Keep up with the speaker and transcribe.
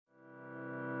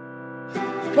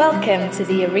Welcome to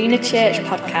the Arena Church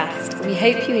podcast. We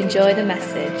hope you enjoy the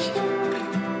message.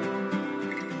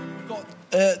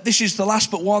 This is the last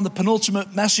but one, the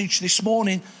penultimate message this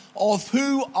morning of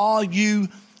who are you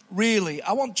really?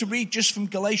 I want to read just from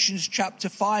Galatians chapter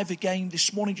 5 again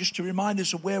this morning, just to remind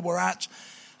us of where we're at.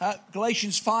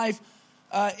 Galatians 5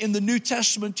 in the New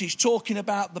Testament is talking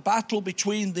about the battle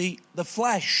between the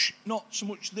flesh, not so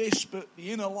much this, but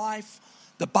the inner life,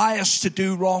 the bias to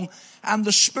do wrong, and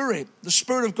the Spirit. The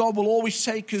Spirit of God will always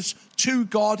take us to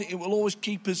God. It will always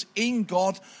keep us in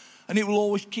God, and it will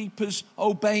always keep us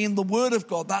obeying the Word of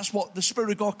God. That's what the Spirit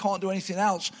of God can't do anything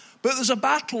else. But there's a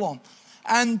battle on.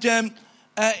 And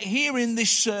here in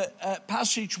this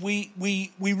passage,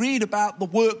 we read about the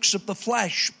works of the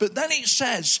flesh. But then it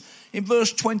says in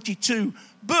verse 22,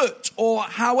 but, or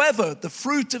however, the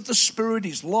fruit of the Spirit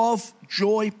is love,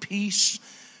 joy, peace,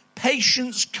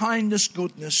 patience, kindness,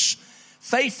 goodness,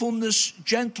 faithfulness,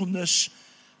 gentleness,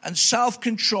 and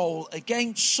self-control.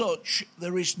 Against such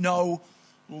there is no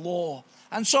law.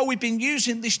 And so we've been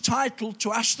using this title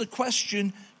to ask the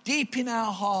question, deep in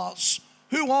our hearts,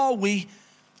 who are we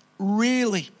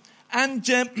really? And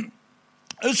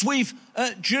as we've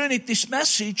journeyed this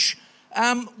message,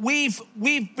 we've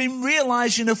been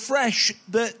realizing afresh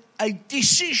that a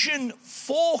decision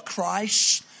for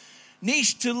Christ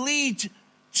needs to lead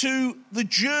to the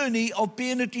journey of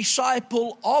being a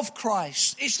disciple of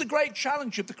Christ. It's the great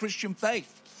challenge of the Christian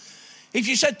faith. If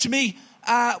you said to me,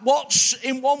 what's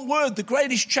in one word the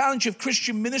greatest challenge of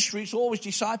Christian ministry, it's always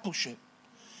discipleship.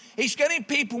 It's getting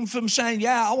people from saying,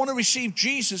 yeah, I want to receive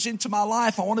Jesus into my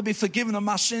life. I want to be forgiven of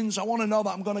my sins. I want to know that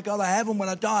I'm going to go to heaven when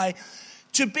I die.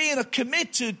 To being a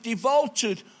committed,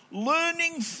 devoted,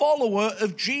 learning follower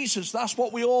of Jesus. That's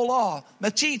what we all are.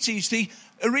 Matiti is the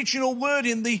original word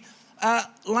in the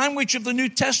language of the New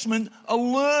Testament, a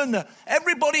learner.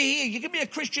 Everybody here, you can be a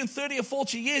Christian 30 or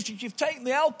 40 years. If you've taken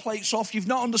the L plates off, you've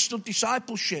not understood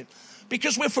discipleship.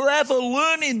 Because we're forever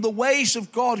learning the ways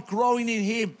of God, growing in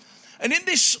Him. And in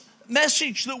this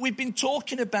message that we've been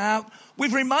talking about,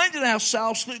 we've reminded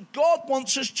ourselves that God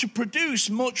wants us to produce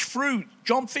much fruit.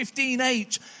 John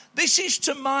 15:8. This is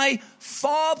to my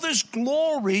Father's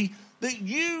glory that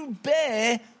you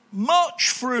bear much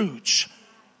fruit,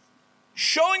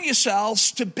 showing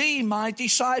yourselves to be my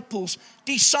disciples.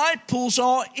 Disciples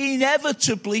are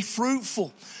inevitably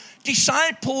fruitful.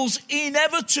 Disciples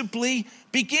inevitably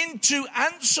begin to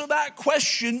answer that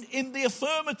question in the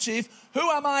affirmative.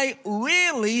 Who am I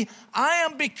really? I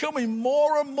am becoming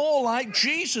more and more like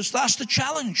Jesus. That's the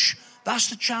challenge. That's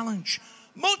the challenge.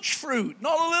 Much fruit,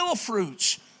 not a little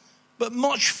fruit, but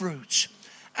much fruit.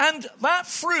 And that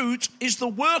fruit is the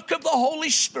work of the Holy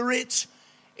Spirit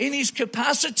in His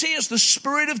capacity as the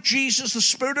Spirit of Jesus, the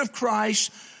Spirit of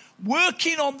Christ,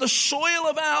 working on the soil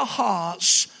of our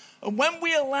hearts. And when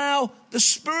we allow the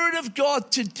Spirit of God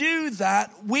to do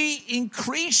that, we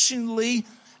increasingly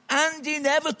and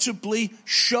inevitably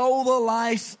show the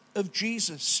life of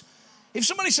Jesus. If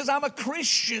somebody says, I'm a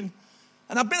Christian,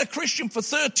 and I've been a Christian for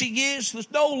 30 years, there's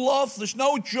no love, there's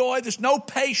no joy, there's no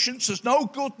patience, there's no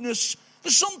goodness,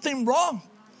 there's something wrong.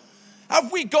 Have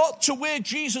we got to where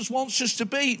Jesus wants us to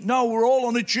be? No, we're all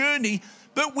on a journey,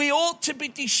 but we ought to be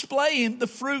displaying the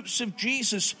fruits of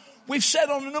Jesus. We've said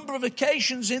on a number of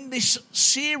occasions in this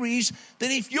series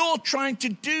that if you're trying to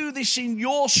do this in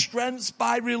your strength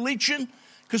by religion,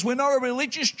 because we're not a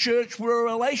religious church, we're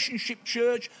a relationship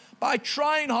church, by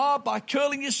trying hard, by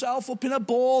curling yourself up in a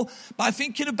ball, by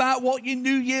thinking about what your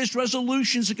New Year's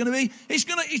resolutions are going to be, it's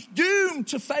doomed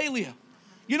to failure.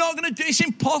 You're not going to do, it's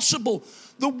impossible.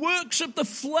 The works of the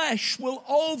flesh will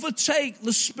overtake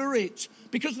the Spirit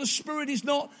because the Spirit is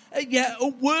not yet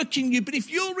at work in you. But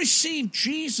if you'll receive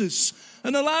Jesus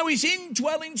and allow His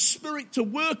indwelling Spirit to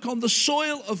work on the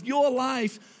soil of your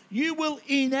life, you will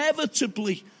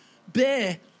inevitably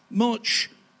bear much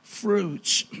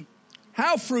fruit.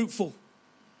 How fruitful?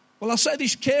 Well, I say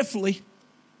this carefully,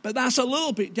 but that's a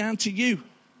little bit down to you.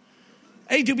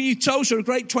 A.W. Tozer, a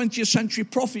great 20th century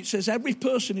prophet, says every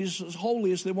person is as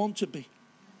holy as they want to be.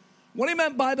 What he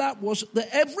meant by that was that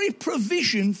every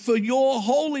provision for your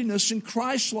holiness and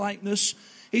Christ-likeness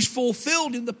is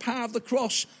fulfilled in the power of the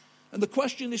cross. And the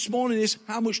question this morning is,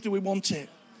 how much do we want it?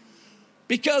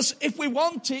 Because if we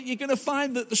want it, you're going to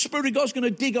find that the Spirit of God's going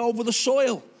to dig over the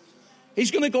soil.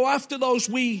 He's going to go after those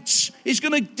weeds. He's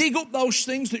going to dig up those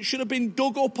things that should have been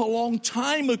dug up a long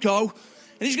time ago.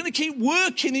 And He's going to keep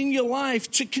working in your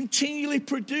life to continually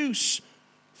produce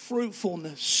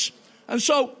fruitfulness. And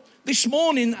so this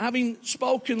morning, having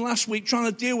spoken last week, trying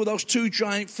to deal with those two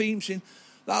giant themes in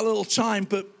that little time,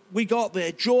 but we got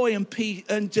there, joy and peace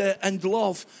and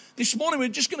love. This morning we're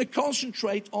just going to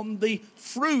concentrate on the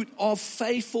fruit of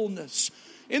faithfulness.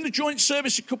 In the joint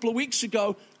service a couple of weeks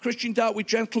ago, Christian dealt with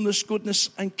gentleness, goodness,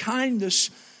 and kindness.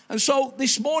 And so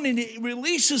this morning it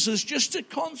releases us just to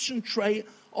concentrate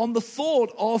on the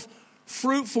thought of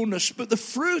fruitfulness. But the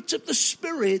fruit of the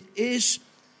Spirit is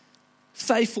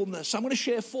faithfulness. I'm going to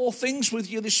share 4 things with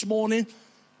you this morning.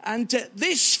 And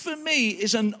this, for me,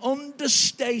 is an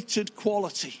understated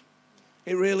quality.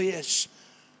 It really is.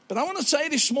 But I want to say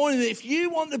this morning that if you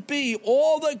want to be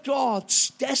all that God's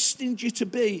destined you to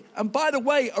be, and by the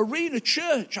way, Arena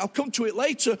Church, I'll come to it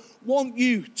later, want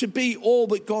you to be all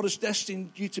that God has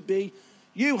destined you to be,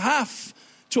 you have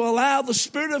to allow the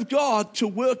Spirit of God to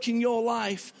work in your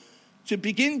life to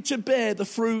begin to bear the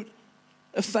fruit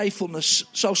of faithfulness.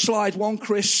 So slide 1,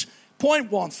 Chris.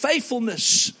 Point 1,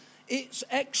 faithfulness. Its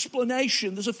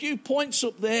explanation. There's a few points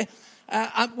up there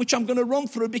which I'm going to run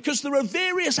through because there are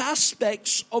various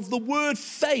aspects of the word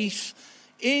faith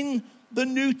in the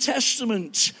New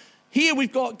Testament. Here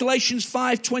we've got Galatians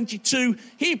 5:22,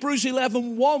 Hebrews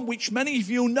 11:1, which many of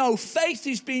you know. Faith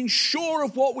is being sure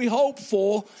of what we hope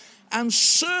for and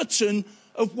certain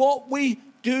of what we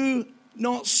do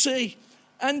not see.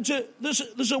 And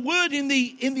there's a word in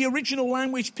the original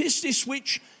language, pistis,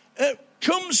 which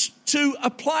comes to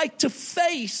apply to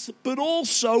faith, but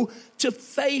also to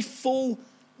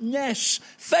faithfulness.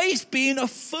 Faith being a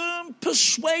firm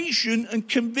persuasion and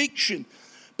conviction.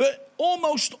 But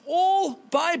almost all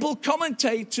Bible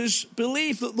commentators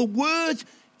believe that the word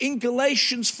in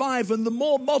Galatians 5, and the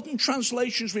more modern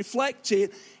translations reflect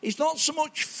it, is not so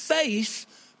much faith,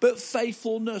 but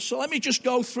faithfulness. So let me just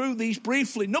go through these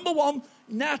briefly. Number 1,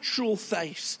 natural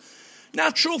faith.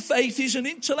 Natural faith is an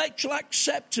intellectual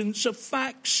acceptance of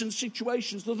facts and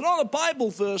situations. There's not a Bible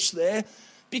verse there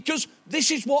because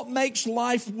this is what makes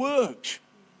life work.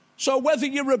 So whether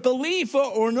you're a believer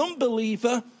or an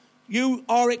unbeliever, you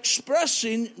are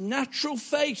expressing natural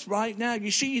faith right now. You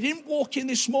see, you didn't walk in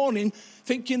this morning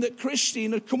thinking that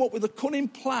Christine had come up with a cunning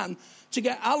plan to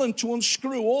get Alan to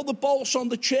unscrew all the bolts on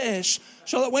the chairs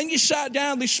so that when you sat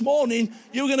down this morning,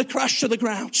 you were going to crash to the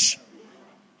ground.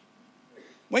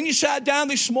 When you sat down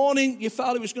this morning, you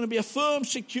felt it was going to be a firm,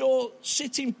 secure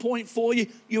sitting point for you.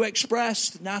 You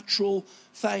expressed natural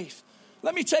faith.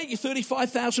 Let me take you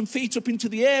 35,000 feet up into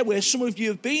the air where some of you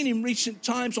have been in recent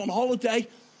times on holiday.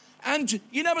 And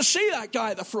you never see that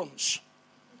guy at the front. It's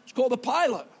called the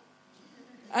pilot.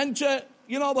 And,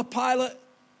 you know, the pilot,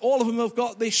 all of them have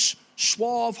got this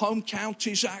suave home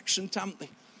counties accent, haven't they?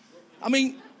 I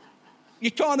mean, you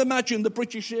can't imagine the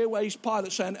British Airways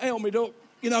pilot saying, "Hey, on me duck,"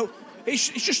 you know. It's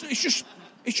just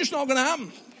not going to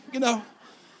happen, you know.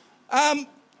 And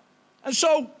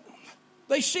so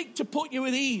they seek to put you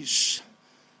at ease.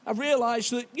 I've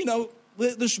realized that, you know,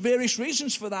 there's various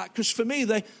reasons for that. Because for me,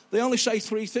 they only say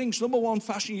 3 things. Number 1,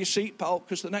 fasten your seatbelt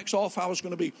because the next half hour is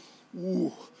going to be,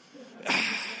 ooh.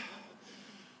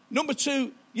 Number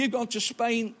 2, you've gone to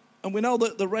Spain. And we know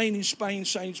that the rain in Spain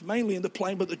stays mainly in the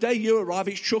plane. But the day you arrive,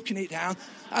 it's chucking it down.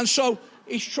 And so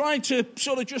he's trying to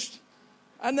sort of just...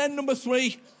 And then number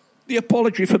 3, the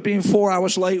apology for being 4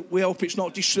 hours late. We hope it's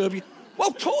not disturbed you. Well,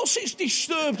 of course it's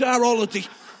disturbed our holiday.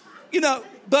 You know,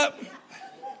 but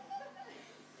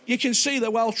you can see they're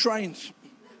well trained.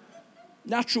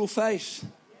 Natural faith.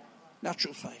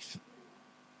 Natural faith.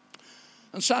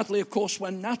 And sadly, of course,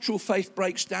 when natural faith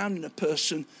breaks down in a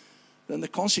person, then the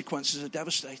consequences are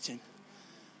devastating.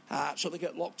 So they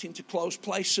get locked into closed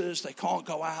places. They can't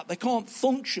go out. They can't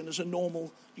function as a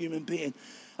normal human being.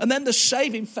 And then the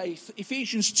saving faith,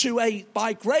 Ephesians 2:8,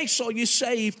 by grace are you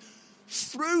saved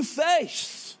through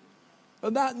faith.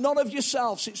 And that not of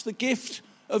yourselves, it's the gift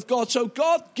of God. So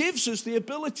God gives us the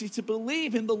ability to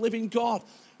believe in the living God.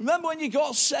 Remember when you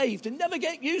got saved, and never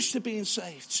get used to being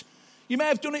saved. You may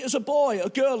have done it as a boy, a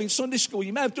girl in Sunday school.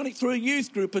 You may have done it through a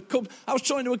youth group. I was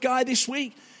talking to a guy this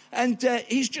week, and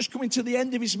he's just coming to the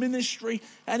end of his ministry,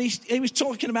 and he was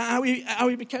talking about how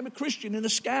he became a Christian in a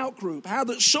scout group, how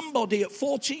that somebody at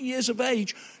 14 years of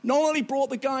age not only brought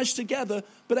the guys together,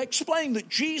 but explained that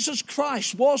Jesus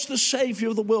Christ was the Savior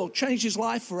of the world, changed his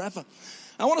life forever.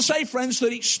 I want to say, friends,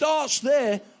 that it starts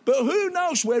there, but who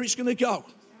knows where it's going to go?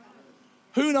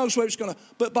 Who knows where it's going to...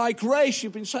 But by grace,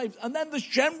 you've been saved. And then there's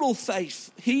general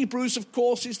faith. Hebrews, of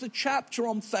course, is the chapter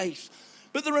on faith.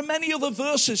 But there are many other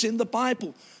verses in the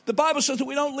Bible. The Bible says that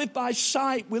we don't live by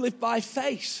sight, we live by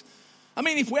faith. I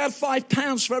mean, if we have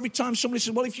 £5 for every time somebody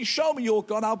says, well, if you show me your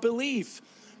God, I'll believe.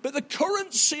 But the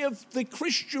currency of the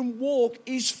Christian walk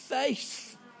is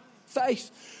faith.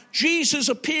 Faith. Jesus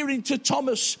appearing to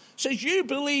Thomas says, you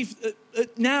believe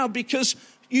now because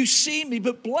you see me,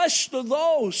 but blessed are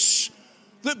those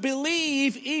that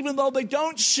believe even though they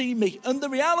don't see me. And the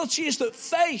reality is that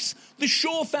faith, the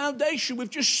sure foundation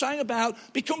we've just sang about,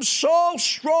 becomes so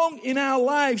strong in our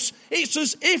lives. It's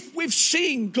as if we've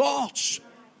seen God.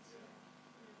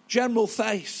 General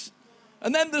faith.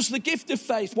 And then there's the gift of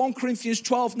faith, 1 Corinthians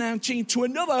 12:19, to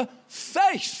another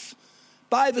faith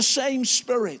by the same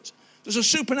Spirit. There's a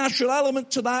supernatural element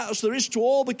to that, as there is to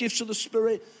all the gifts of the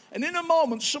Spirit. And in a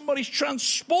moment, somebody's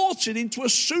transported into a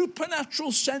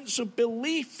supernatural sense of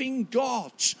belief in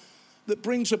God that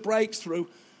brings a breakthrough.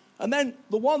 And then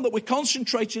the one that we're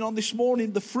concentrating on this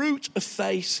morning, the fruit of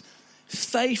faith,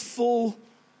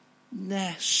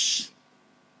 faithfulness.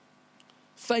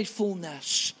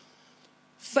 Faithfulness.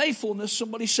 Faithfulness,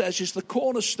 somebody says, is the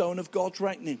cornerstone of God's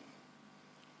reckoning.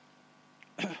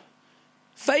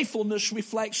 Faithfulness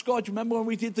reflects God. Remember when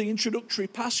we did the introductory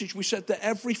passage, we said that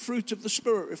every fruit of the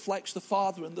Spirit reflects the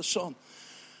Father and the Son.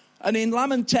 And in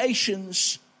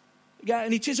Lamentations, yeah,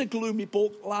 and it is a gloomy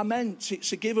book, lament,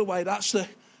 it's a giveaway. But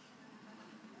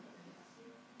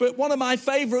one of my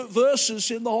favorite verses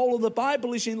in the whole of the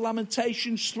Bible is in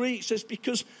Lamentations 3. It says,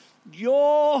 because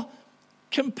your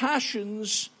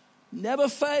compassions never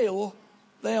fail,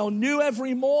 they are new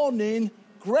every morning,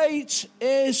 great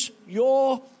is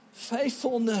your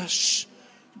faithfulness.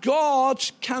 God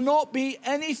cannot be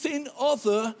anything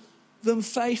other than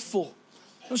faithful.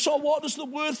 And so what does the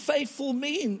word faithful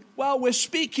mean? Well, we're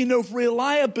speaking of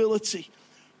reliability,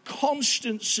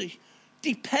 constancy,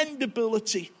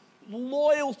 dependability,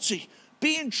 loyalty,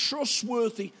 being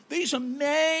trustworthy. These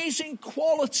amazing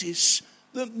qualities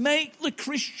that make the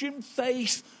Christian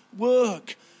faith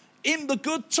work in the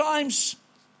good times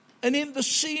and in the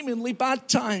seemingly bad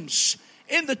times.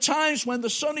 In the times when the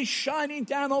sun is shining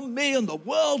down on me and the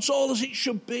world's all as it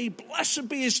should be, blessed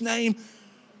be his name.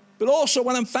 But also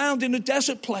when I'm found in a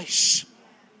desert place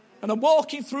and I'm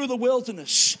walking through the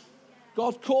wilderness,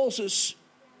 God calls us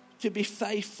to be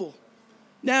faithful.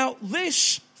 Now,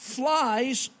 this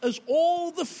flies as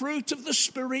all the fruit of the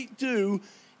Spirit do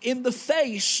in the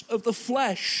face of the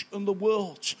flesh and the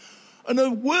world. And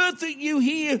a word that you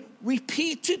hear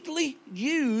repeatedly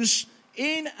used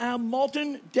in our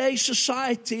modern day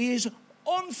society is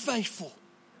unfaithful.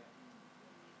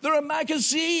 There are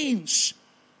magazines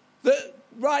that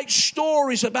write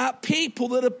stories about people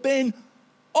that have been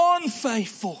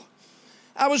unfaithful.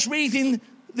 I was reading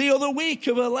the other week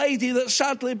of a lady that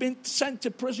sadly had been sent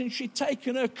to prison. She'd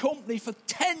taken her company for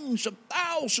tens of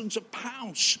thousands of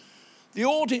pounds. The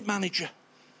audit manager.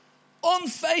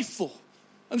 Unfaithful.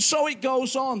 And so it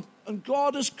goes on. And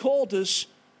God has called us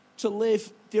to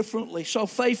live differently. So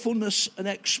faithfulness and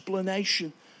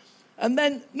explanation. And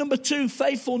then number 2,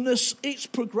 faithfulness, it's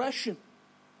progression.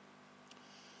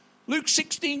 Luke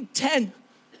 16:10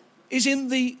 is in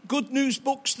the good news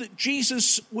books that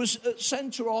Jesus was at the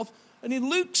center of. And in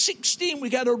Luke 16 we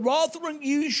get a rather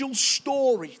unusual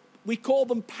story. We call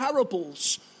them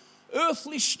parables.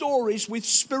 Earthly stories with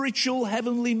spiritual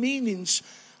heavenly meanings.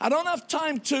 I don't have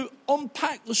time to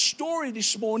unpack the story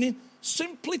this morning,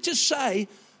 simply to say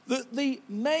that the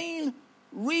main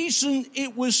reason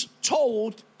it was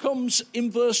told comes in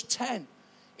verse 10.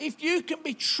 If you can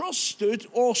be trusted,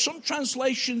 or some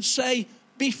translations say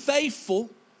be faithful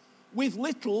with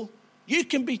little, you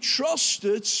can be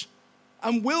trusted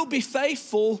and will be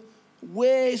faithful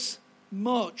with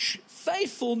much.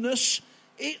 Faithfulness,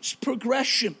 it's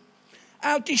progression.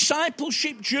 Our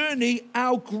discipleship journey,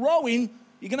 our growing,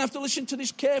 you're going to have to listen to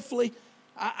this carefully.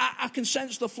 I can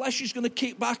sense the flesh is going to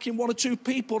kick back in one or two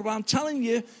people, but I'm telling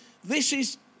you, this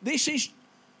is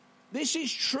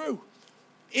true.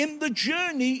 In the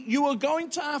journey you are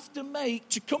going to have to make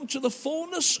to come to the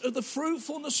fullness of the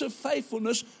fruitfulness of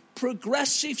faithfulness,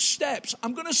 progressive steps.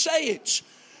 I'm going to say it.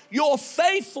 Your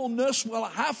faithfulness will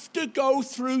have to go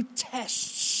through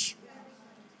tests.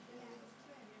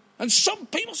 And some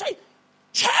people say,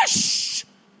 tests!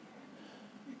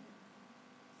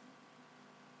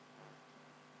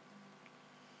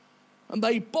 And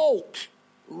they balk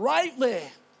right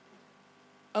there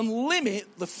and limit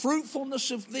the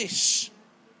fruitfulness of this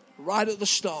right at the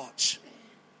start.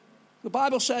 The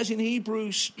Bible says in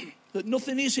Hebrews that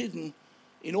nothing is hidden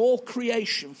in all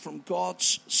creation from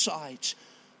God's sight.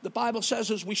 The Bible says,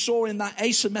 as we saw in that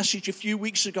Asa message a few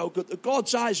weeks ago, that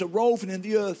God's eyes are roving in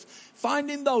the earth,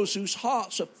 finding those whose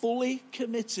hearts are fully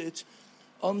committed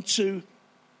unto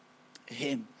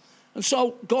him. And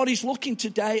so God is looking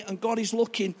today, and God is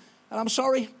looking. And I'm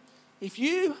sorry, if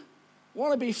you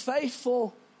want to be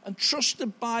faithful and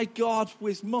trusted by God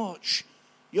with much,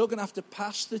 you're going to have to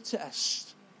pass the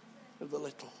test of the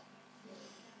little.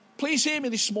 Please hear me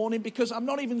this morning, because I'm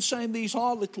not even saying these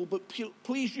are little, but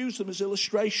please use them as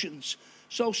illustrations.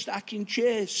 So stacking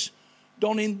chairs,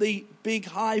 donning the big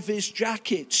high-vis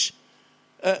jackets,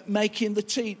 making the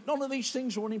tea. None of these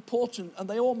things are unimportant, and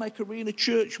they all make Arena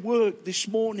Church work this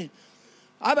morning.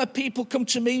 I've had people come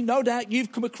to me, no doubt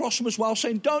you've come across them as well,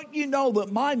 saying, don't you know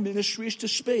that my ministry is to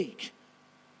speak?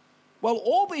 Well,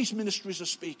 all these ministries are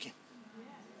speaking.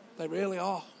 They really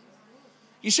are.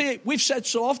 You see, we've said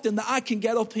so often that I can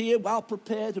get up here well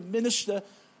prepared and minister,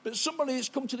 but somebody that's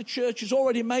come to the church has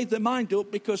already made their mind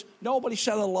up because nobody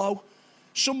said hello.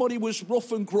 Somebody was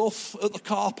rough and gruff at the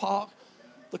car park.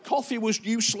 The coffee was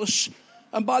useless.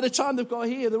 And by the time they've got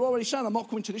here, they're already saying, I'm not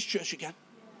coming to this church again.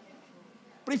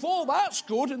 But if all that's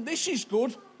good and this is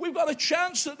good, we've got a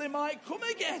chance that they might come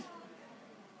again.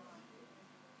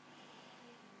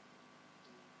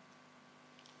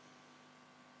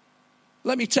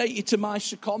 Let me take you to my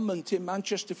secondment in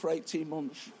Manchester for 18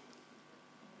 months.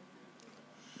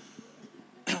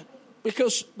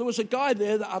 Because there was a guy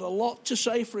there that had a lot to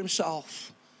say for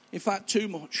himself. In fact, too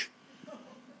much.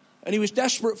 And he was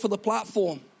desperate for the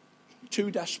platform.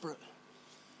 Too desperate.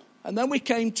 And then we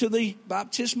came to the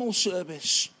baptismal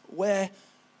service, where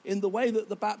in the way that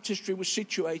the baptistry was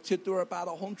situated, there were about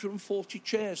 140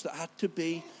 chairs that had to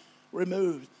be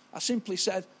removed. I simply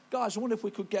said, guys, I wonder if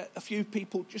we could get a few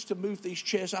people just to move these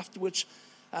chairs afterwards,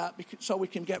 so we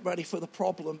can get ready for the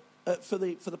problem, for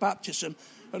the baptism.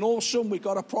 And all of a sudden we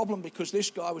got a problem because this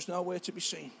guy was nowhere to be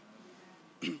seen.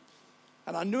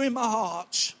 And I knew in my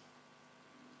heart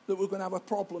that we were going to have a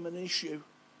problem, an issue.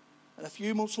 And a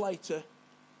few months later,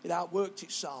 it outworked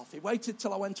itself. He waited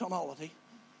till I went on holiday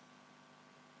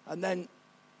and then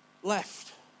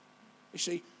left. You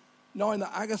see, knowing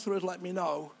that Agatha had let me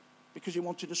know because he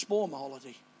wanted to spoil my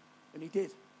holiday. And he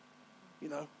did, you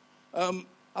know.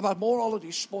 I've had more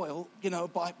holidays spoiled, you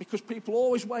know, because people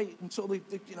always wait until they,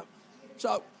 you know.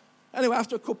 So, anyway,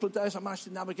 after a couple of days, I managed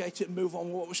to navigate it and move on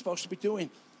with what we're supposed to be doing.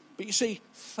 But you see,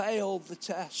 failed the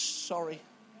test. Failed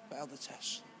the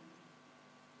test.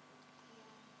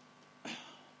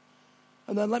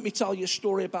 And then let me tell you a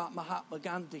story about Mahatma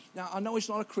Gandhi. Now, I know he's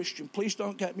not a Christian. Please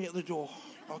don't get me at the door,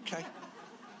 okay?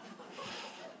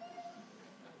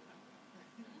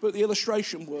 But the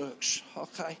illustration works,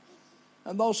 okay?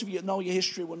 And those of you that know your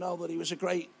history will know that he was a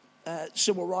great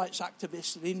civil rights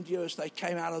activist in India as they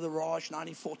came out of the Raj,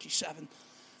 1947,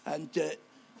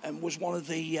 and was one of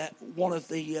the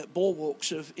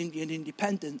bulwarks of Indian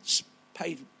independence.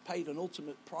 Paid an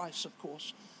ultimate price, of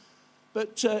course.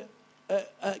 But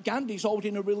Gandhi's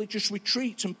holding a religious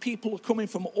retreat, and people are coming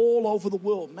from all over the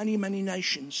world, many, many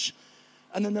nations.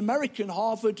 And an American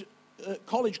Harvard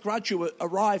college graduate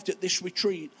arrived at this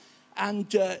retreat, and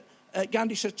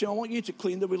Gandhi said to him, I want you to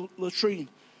clean the latrine.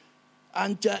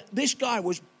 And this guy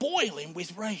was boiling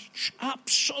with rage,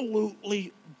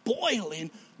 absolutely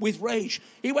boiling with rage.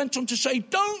 He went on to say,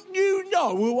 don't you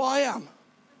know who I am?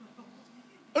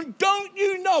 And don't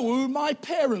you know who my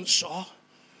parents are?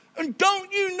 And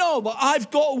don't you know that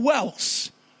I've got wealth?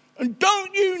 And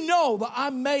don't you know that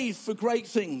I'm made for great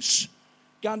things?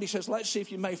 Gandhi says, let's see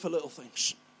if you're made for little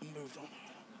things. And moved on.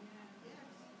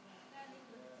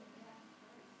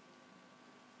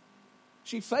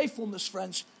 See, faithfulness,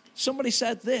 friends, somebody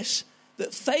said this,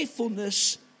 that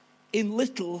faithfulness in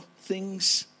little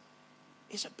things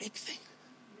is a big thing.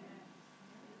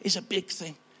 Is a big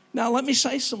thing. Now, let me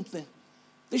say something.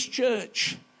 This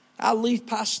church, our lead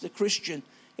pastor, Christian,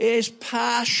 is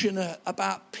passionate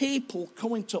about people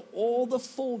coming to all the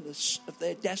fullness of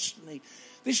their destiny.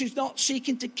 This is not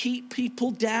seeking to keep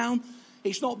people down.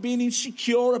 It's not being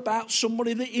insecure about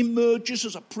somebody that emerges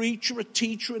as a preacher, a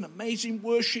teacher, an amazing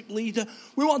worship leader.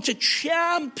 We want to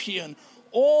champion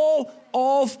all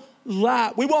of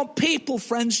that. We want people,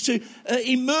 friends, to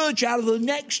emerge out of the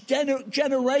next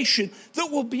generation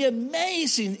that will be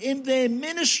amazing in their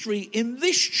ministry in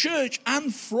this church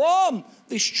and from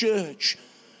this church.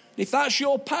 If that's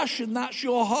your passion, that's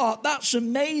your heart, that's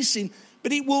amazing.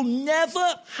 But it will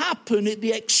never happen at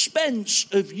the expense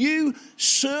of you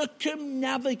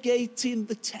circumnavigating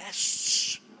the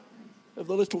tests of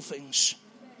the little things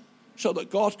so that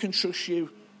God can trust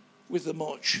you with the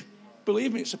much.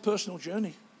 Believe me, it's a personal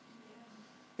journey.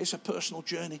 It's a personal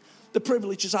journey. The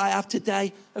privileges I have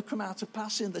today have come out of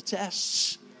passing the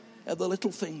tests of the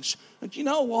little things. And you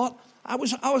know what? I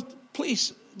was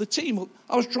please, the team,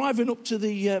 I was driving up to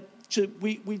the,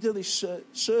 we did this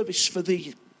service for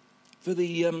the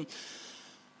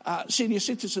senior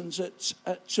citizens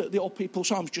at the Old People's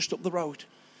Homes just up the road.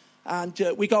 And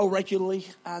we go regularly,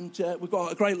 and we've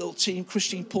got a great little team.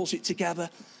 Christine pulls it together.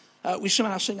 We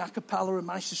somehow sing a cappella and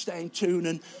manage to stay in tune.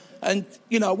 And And,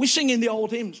 you know, we're singing the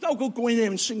old hymns. No good going here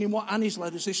and singing what Annie's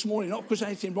led us this morning. Not because there's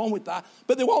anything wrong with that.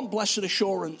 But they want blessed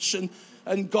assurance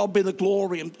and God be the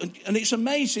glory. And it's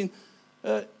amazing.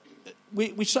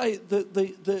 We say that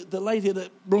the lady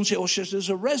that runs it all says there's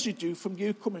a residue from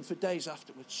you coming for days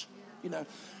afterwards. You know,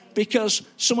 because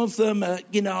some of them,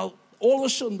 you know, all of a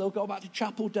sudden they'll go back to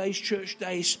chapel days, church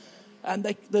days. And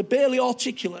they're barely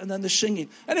articulate and then they're singing.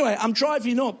 Anyway, I'm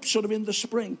driving up sort of in the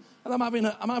spring. And I'm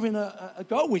having a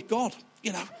go with God,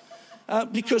 you know,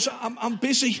 because I'm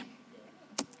busy.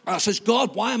 I says,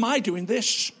 God, why am I doing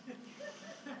this?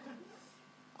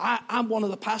 I'm one of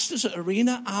the pastors at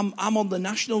Arena. I'm on the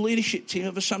national leadership team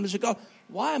of Assemblies of God.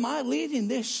 Why am I leading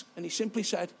this? And he simply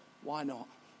said, why not?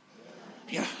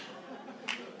 Yeah.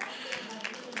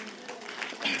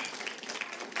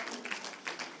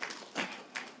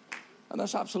 And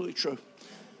that's absolutely true.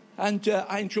 And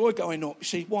I enjoy going up. You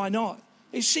see, why not?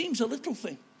 It seems a little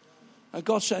thing. And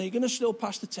God's saying, you're going to still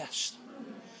pass the test.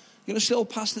 You're going to still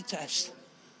pass the test.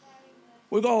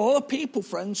 We've got a lot of people,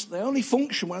 friends, they only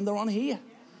function when they're on here.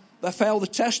 They fail the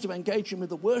test of engaging with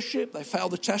the worship. They fail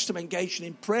the test of engaging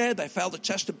in prayer. They fail the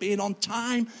test of being on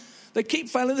time. They keep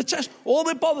failing the test. All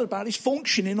they're bothered about is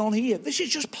functioning on here. This is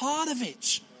just part of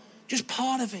it. Just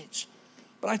part of it.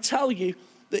 But I tell you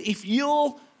that if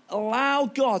you'll allow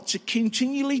God to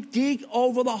continually dig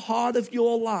over the heart of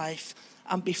your life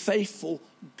and be faithful,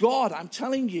 God, I'm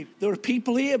telling you, there are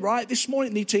people here right this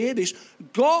morning that need to hear this.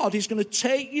 God is going to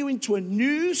take you into a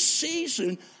new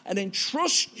season and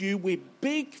entrust you with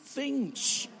big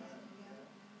things.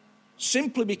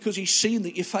 Simply because he's seen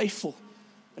that you're faithful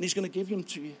and he's going to give them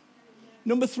to you.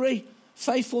 Number 3,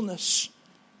 faithfulness.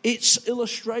 It's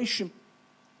illustration.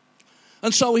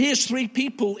 And so here's 3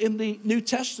 people in the New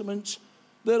Testament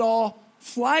that are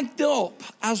flagged up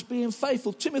as being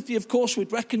faithful. Timothy, of course,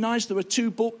 we'd recognize there are 2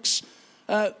 books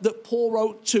that Paul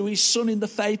wrote to his son in the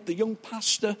faith, the young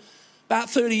pastor, about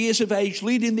 30 years of age,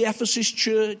 leading the Ephesus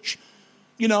church.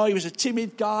 You know, he was a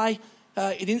timid guy.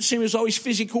 It didn't seem as though his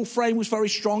physical frame was very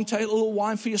strong. Take a little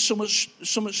wine for your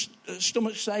stomach's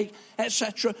sake,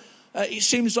 etc. It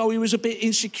seems as though he was a bit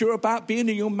insecure about being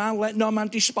a young man. Let no man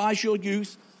despise your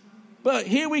youth. But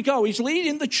here we go. He's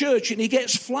leading the church and he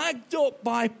gets flagged up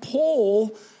by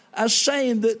Paul as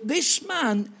saying that this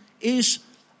man is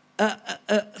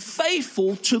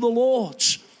faithful to the Lord.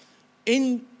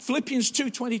 In Philippians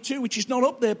 2:22, which is not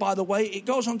up there, by the way, it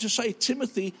goes on to say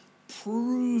Timothy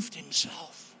proved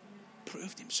himself.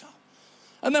 Proved himself.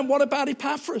 And then what about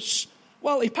Epaphras?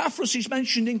 Well, Epaphras is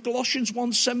mentioned in Colossians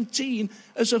 1:17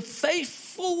 as a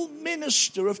faithful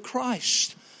minister of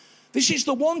Christ. This is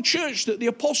the one church that the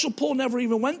Apostle Paul never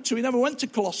even went to. He never went to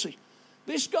Colossae.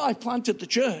 This guy planted the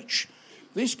church.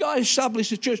 This guy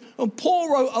established the church. And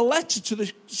Paul wrote a letter to the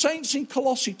saints in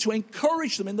Colossae to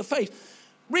encourage them in the faith.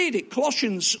 Read it,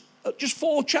 Colossians, just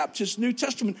 4 chapters, New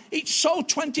Testament. It's so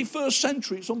 21st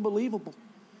century, it's unbelievable.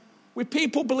 With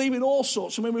people believing all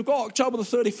sorts. I mean, we've got October the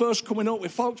 31st coming up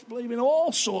with folks believing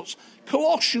all sorts.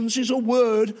 Colossians is a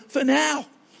word for now.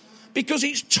 Because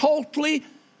it's totally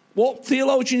what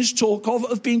theologians talk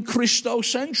of being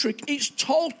Christocentric. It's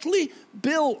totally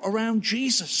built around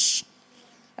Jesus.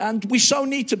 And we so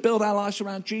need to build our lives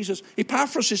around Jesus.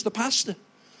 Epaphras is the pastor,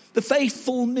 the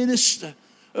faithful minister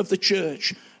of the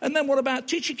church. And then what about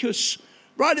Tychicus?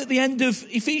 Right at the end of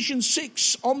Ephesians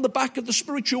 6, on the back of the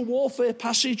spiritual warfare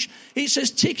passage, it says,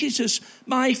 Tychicus,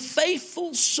 my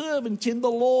faithful servant in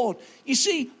the Lord. You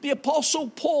see, the Apostle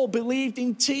Paul believed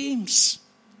in teams.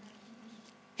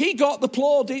 He got the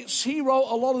plaudits. He wrote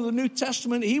a lot of the New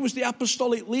Testament. He was the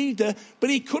apostolic leader,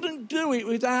 but he couldn't do it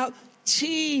without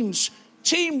teams.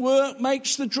 Teamwork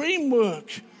makes the dream work.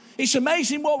 It's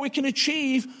amazing what we can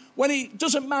achieve when it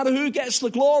doesn't matter who gets the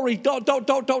glory. It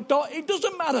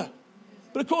doesn't matter.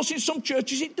 But of course, in some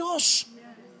churches, it does.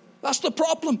 That's the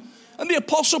problem. And the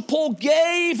Apostle Paul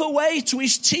gave away to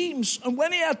his teams. And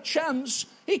when he had chance,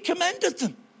 he commended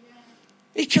them.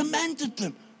 He commended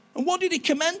them. And what did he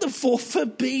commend them for? For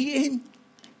being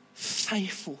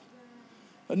faithful.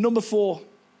 And number 4,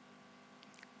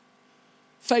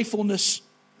 faithfulness,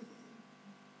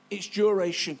 its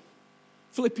duration.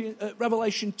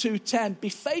 Revelation 2:10, be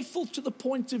faithful to the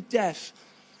point of death,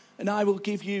 and I will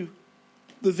give you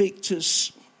the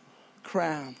victor's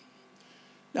crown.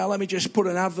 Now let me just put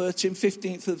an advert in.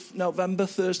 15th of November,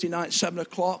 Thursday night, 7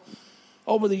 o'clock.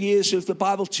 Over the years of the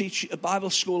Bible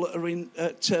school at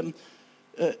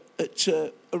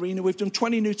Arena, we've done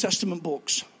 20 New Testament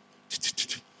books.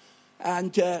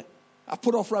 And I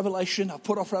put off Revelation,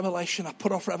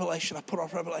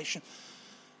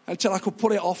 until I could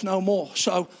put it off no more.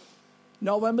 So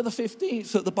November the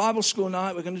 15th at the Bible school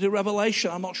night, we're going to do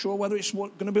Revelation. I'm not sure whether it's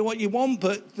going to be what you want,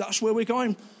 but that's where we're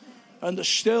going. And there's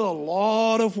still a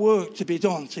lot of work to be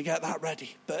done to get that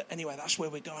ready. But anyway, that's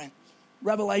where we're going.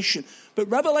 Revelation.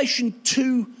 But Revelation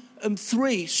 2 and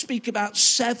 3 speak about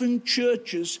 7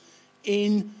 churches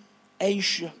in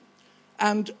Asia.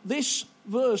 And this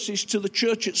verse is to the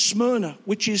church at Smyrna,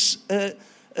 which is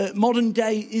modern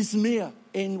day Izmir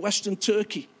in Western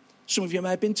Turkey. Some of you may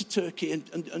have been to Turkey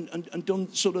and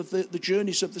done sort of the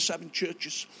journeys of the 7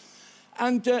 churches.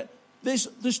 And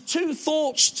there's 2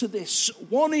 thoughts to this.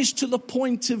 One is to the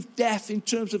point of death in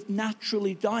terms of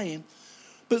naturally dying.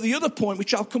 But the other point,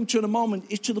 which I'll come to in a moment,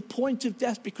 is to the point of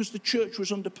death because the church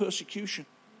was under persecution.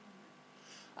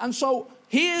 And so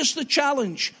here's the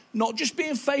challenge. Not just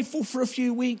being faithful for a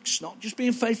few weeks, not just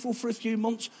being faithful for a few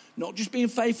months, not just being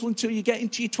faithful until you get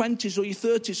into your 20s or your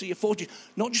 30s or your 40s,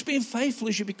 not just being faithful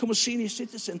as you become a senior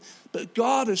citizen, but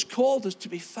God has called us to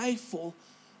be faithful,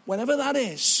 whenever that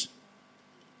is,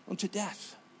 unto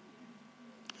death.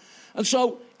 And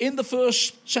so in the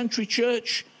first century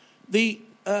church, the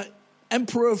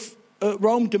emperor of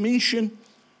Rome, Domitian,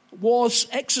 was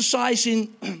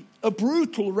exercising a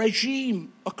brutal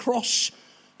regime across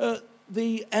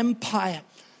the empire.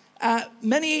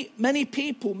 Many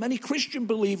people, many Christian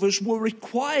believers were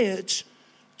required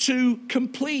to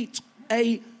complete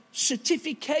a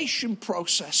certification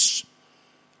process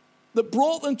that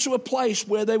brought them to a place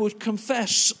where they would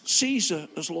confess Caesar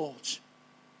as Lord.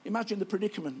 Imagine the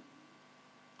predicament,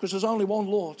 because there's only one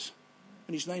Lord,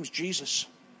 and his name's Jesus.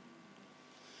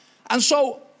 And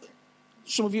so,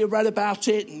 some of you have read about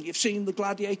it and you've seen the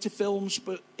Gladiator films,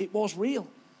 but it was real.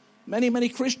 Many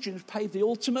Christians paid the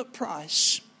ultimate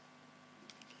price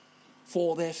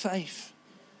for their faith.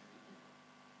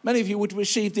 Many of you would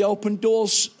receive the Open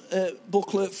Doors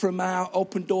booklet from our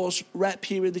Open Doors rep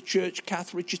here in the church.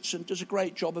 Kath Richardson does a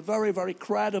great job, a very, very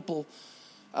credible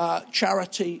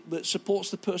charity that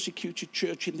supports the persecuted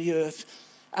church in the earth.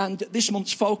 And this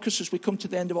month's focus, as we come to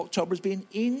the end of October, has been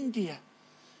India.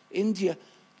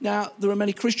 Now, there are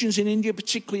many Christians in India,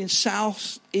 particularly in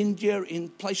South India, in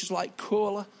places like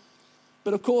Kerala.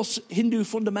 But of course, Hindu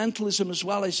fundamentalism as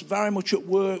well is very much at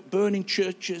work, burning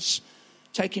churches,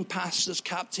 taking pastors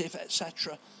captive,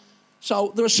 etc.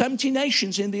 So there are 70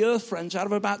 nations in the earth, friends, out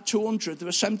of about 200. There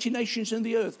are 70 nations in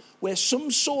the earth where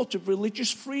some sort of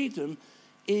religious freedom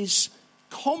is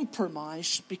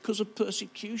compromised because of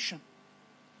persecution.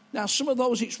 Now, some of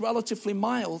those it's relatively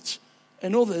mild,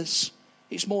 and others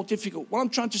it's more difficult. What I'm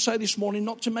trying to say this morning,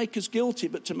 not to make us guilty,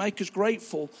 but to make us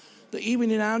grateful that even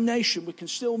in our nation we can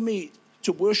still meet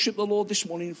to worship the Lord this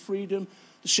morning in freedom.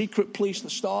 The secret police, the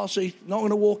Stasi, not going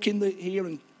to walk in here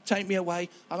and take me away.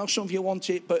 I know some of you want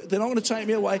it, but they're not going to take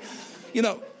me away. You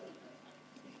know,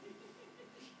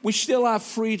 we still have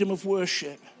freedom of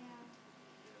worship.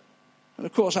 And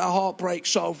of course, our heart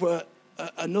breaks over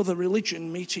another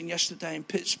religion meeting yesterday in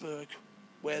Pittsburgh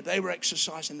where they were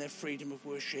exercising their freedom of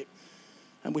worship.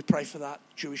 And we pray for that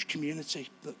Jewish community,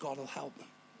 that God will help them.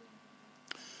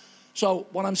 So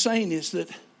what I'm saying is that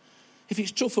if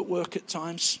it's tough at work at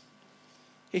times,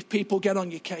 if people get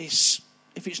on your case,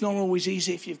 if it's not always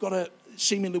easy, if you've got to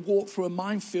seemingly walk through a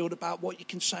minefield about what you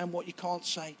can say and what you can't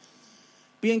say,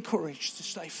 be encouraged to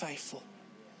stay faithful.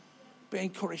 Be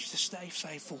encouraged to stay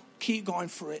faithful. Keep going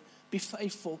for it. Be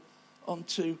faithful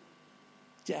unto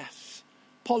death.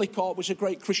 Polycarp was a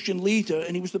great Christian leader,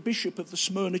 and he was the bishop of the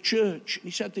Smyrna church. And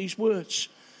he said these words,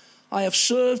 "I have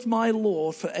served my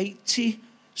Lord for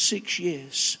 86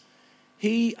 years.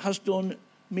 He has done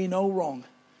me no wrong.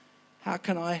 How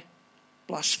can I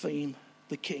blaspheme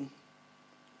the King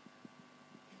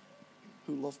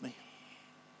who loved me?"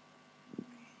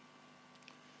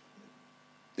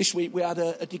 This week we had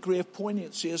a degree of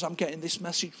poignancy as I'm getting this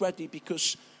message ready,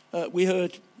 because we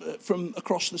heard from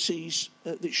across the seas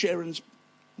that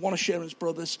one of Sharon's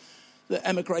brothers that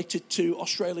emigrated to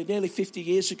Australia nearly 50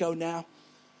 years ago now.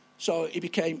 So he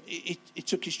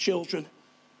took his children,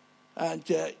 and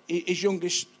his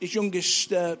youngest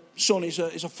son is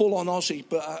a full-on Aussie,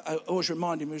 but I always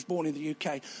remind him he was born in the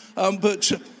UK.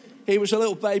 But he was a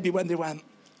little baby when they went,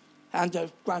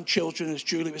 and grandchildren, as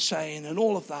Julie was saying, and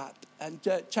all of that. And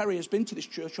Terry has been to this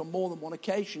church on more than one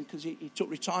occasion because he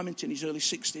took retirement in his early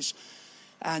 60s.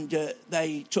 And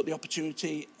they took the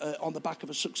opportunity on the back of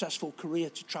a successful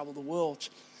career to travel the world.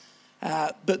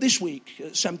 But this week,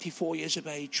 at 74 years of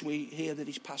age, we hear that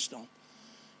he's passed on.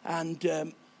 And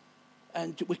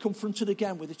we're confronted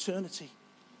again with eternity.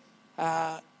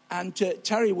 And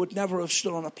Terry would never have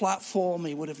stood on a platform.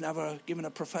 He would have never given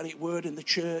a prophetic word in the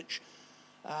church.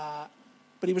 But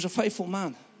he was a faithful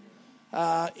man.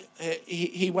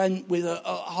 He went with a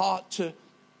heart to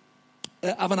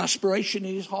have an aspiration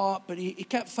in his heart, but he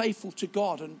kept faithful to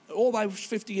God. And all those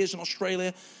 50 years in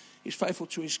Australia, he was faithful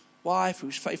to his wife, he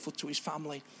was faithful to his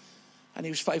family, and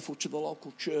he was faithful to the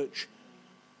local church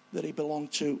that he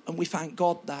belonged to. And we thank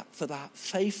God for that.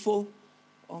 Faithful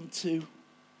unto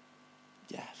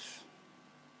death.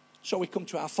 So we come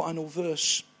to our final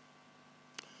verse.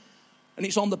 And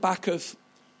it's on the back of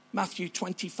Matthew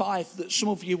 25 that some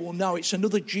of you will know. It's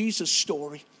another Jesus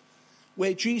story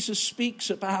where Jesus speaks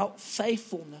about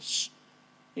faithfulness.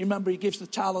 You remember he gives the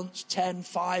talents, 10,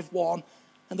 5, 1.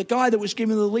 And the guy that was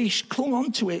given the leash clung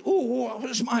onto it. Oh, it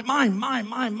was mine.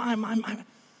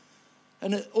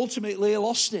 And ultimately he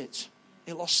lost it.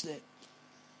 He lost it.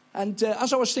 And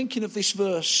as I was thinking of this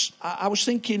verse, I was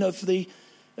thinking of the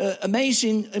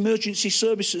amazing emergency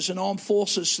services and armed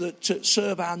forces that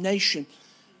serve our nation.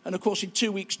 And of course, in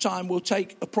 2 weeks' time, we'll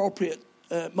take appropriate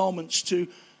moments to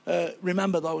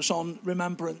remember those on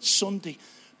Remembrance Sunday.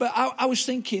 But I was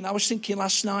thinking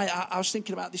last night, I was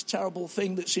thinking about this terrible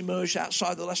thing that's emerged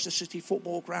outside the Leicester City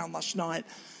football ground last night.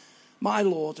 My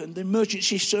Lord, and the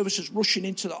emergency services rushing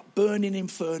into that burning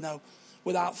inferno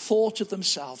without thought of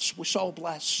themselves. We're so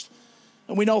blessed.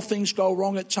 And we know things go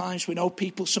wrong at times. We know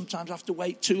people sometimes have to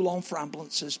wait too long for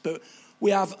ambulances. But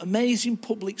we have amazing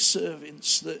public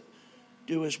servants that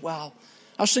do as well.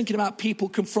 I was thinking about people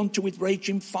confronted with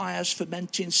raging fires,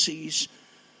 fermenting seas,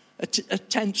 a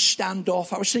tense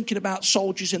standoff. I was thinking about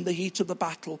soldiers in the heat of the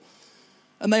battle.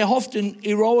 And they often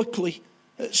heroically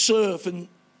serve. And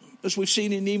as we've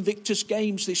seen in the Invictus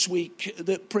Games this week,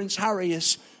 that Prince Harry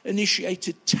has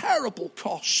initiated terrible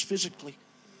costs physically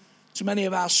to many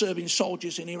of our serving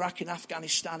soldiers in Iraq and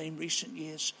Afghanistan in recent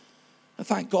years. And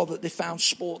thank God that they found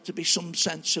sport to be some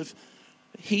sense of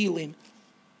healing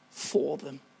for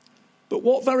them. But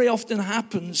what very often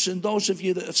happens, and those of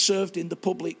you that have served in the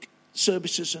public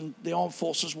services and the armed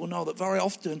forces will know that very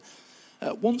often,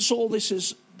 once all this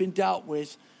has been dealt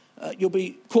with, you'll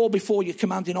be called before your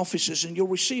commanding officers and you'll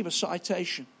receive a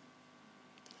citation.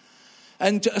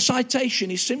 And a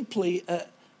citation is simply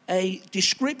a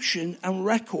description and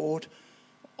record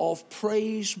of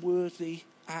praiseworthy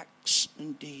acts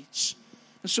and deeds.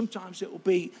 And sometimes it will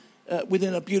be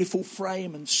within a beautiful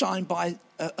frame and signed by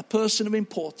a person of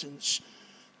importance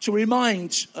to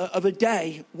remind of a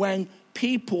day when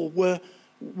people were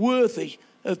worthy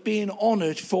of being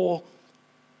honoured for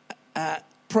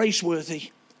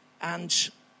praiseworthy and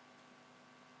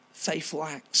faithful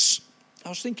acts. I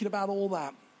was thinking about all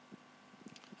that.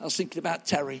 I was thinking about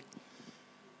Terry.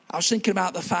 I was thinking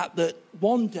about the fact that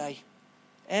one day,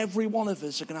 every one of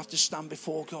us are going to have to stand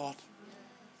before God.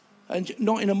 And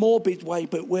not in a morbid way,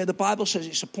 but where the Bible says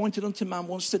it's appointed unto man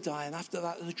once to die, and after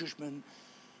that the judgment.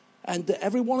 And that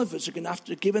every one of us are going to have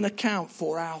to give an account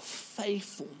for our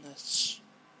faithfulness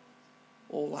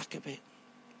or lack of it.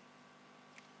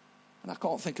 And I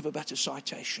can't think of a better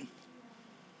citation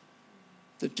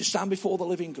than to stand before the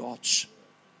living gods.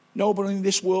 Nobody in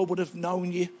this world would have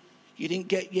known you. You didn't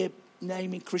get your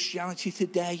name in Christianity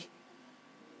Today.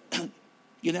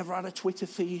 You never had a Twitter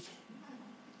feed.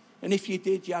 And if you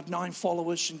did, you had 9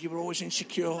 followers and you were always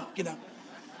insecure,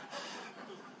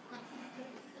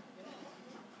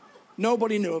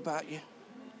 Nobody knew about you.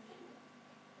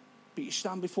 But you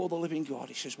stand before the living God.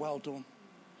 He says, well done.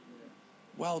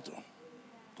 Well done.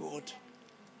 Good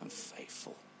and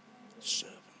faithful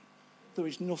servant. There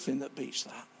is nothing that beats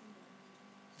that.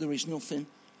 There is nothing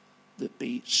that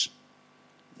beats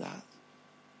that.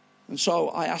 And so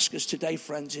I ask us today,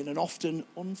 friends, in an often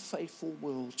unfaithful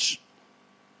world,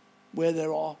 where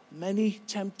there are many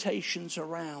temptations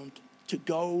around to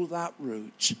go that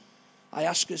route, I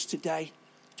ask us today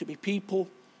to be people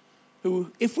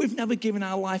who, if we've never given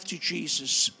our life to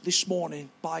Jesus this morning,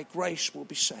 by grace will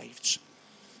be saved.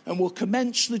 And we'll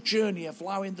commence the journey of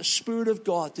allowing the Spirit of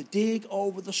God to dig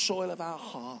over the soil of our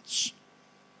hearts.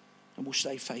 And we'll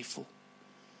stay faithful.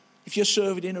 If you're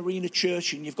serving in Arena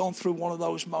Church and you've gone through one of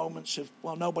those moments of,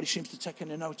 well, nobody seems to take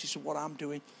any notice of what I'm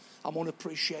doing. I'm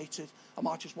unappreciated. I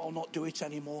might as well not do it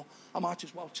anymore. I might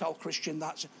as well tell Christian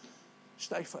that.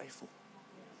 Stay faithful.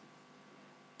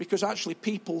 Because actually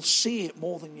people see it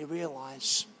more than you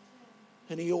realise.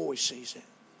 And he always sees it.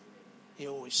 He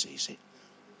always sees it.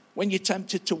 When you're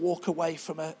tempted to walk away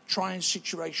from a trying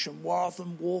situation rather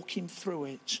than walking through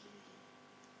it,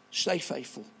 stay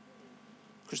faithful.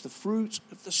 Because the fruit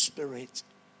of the Spirit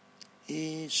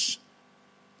is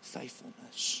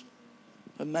faithfulness.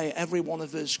 And may every one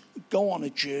of us go on a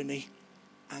journey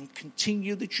and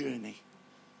continue the journey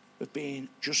of being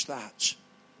just that.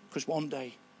 Because one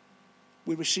day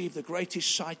we receive the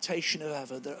greatest citation of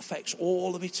ever that affects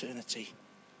all of eternity.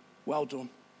 Well done,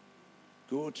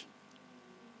 good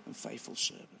and faithful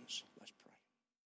servants.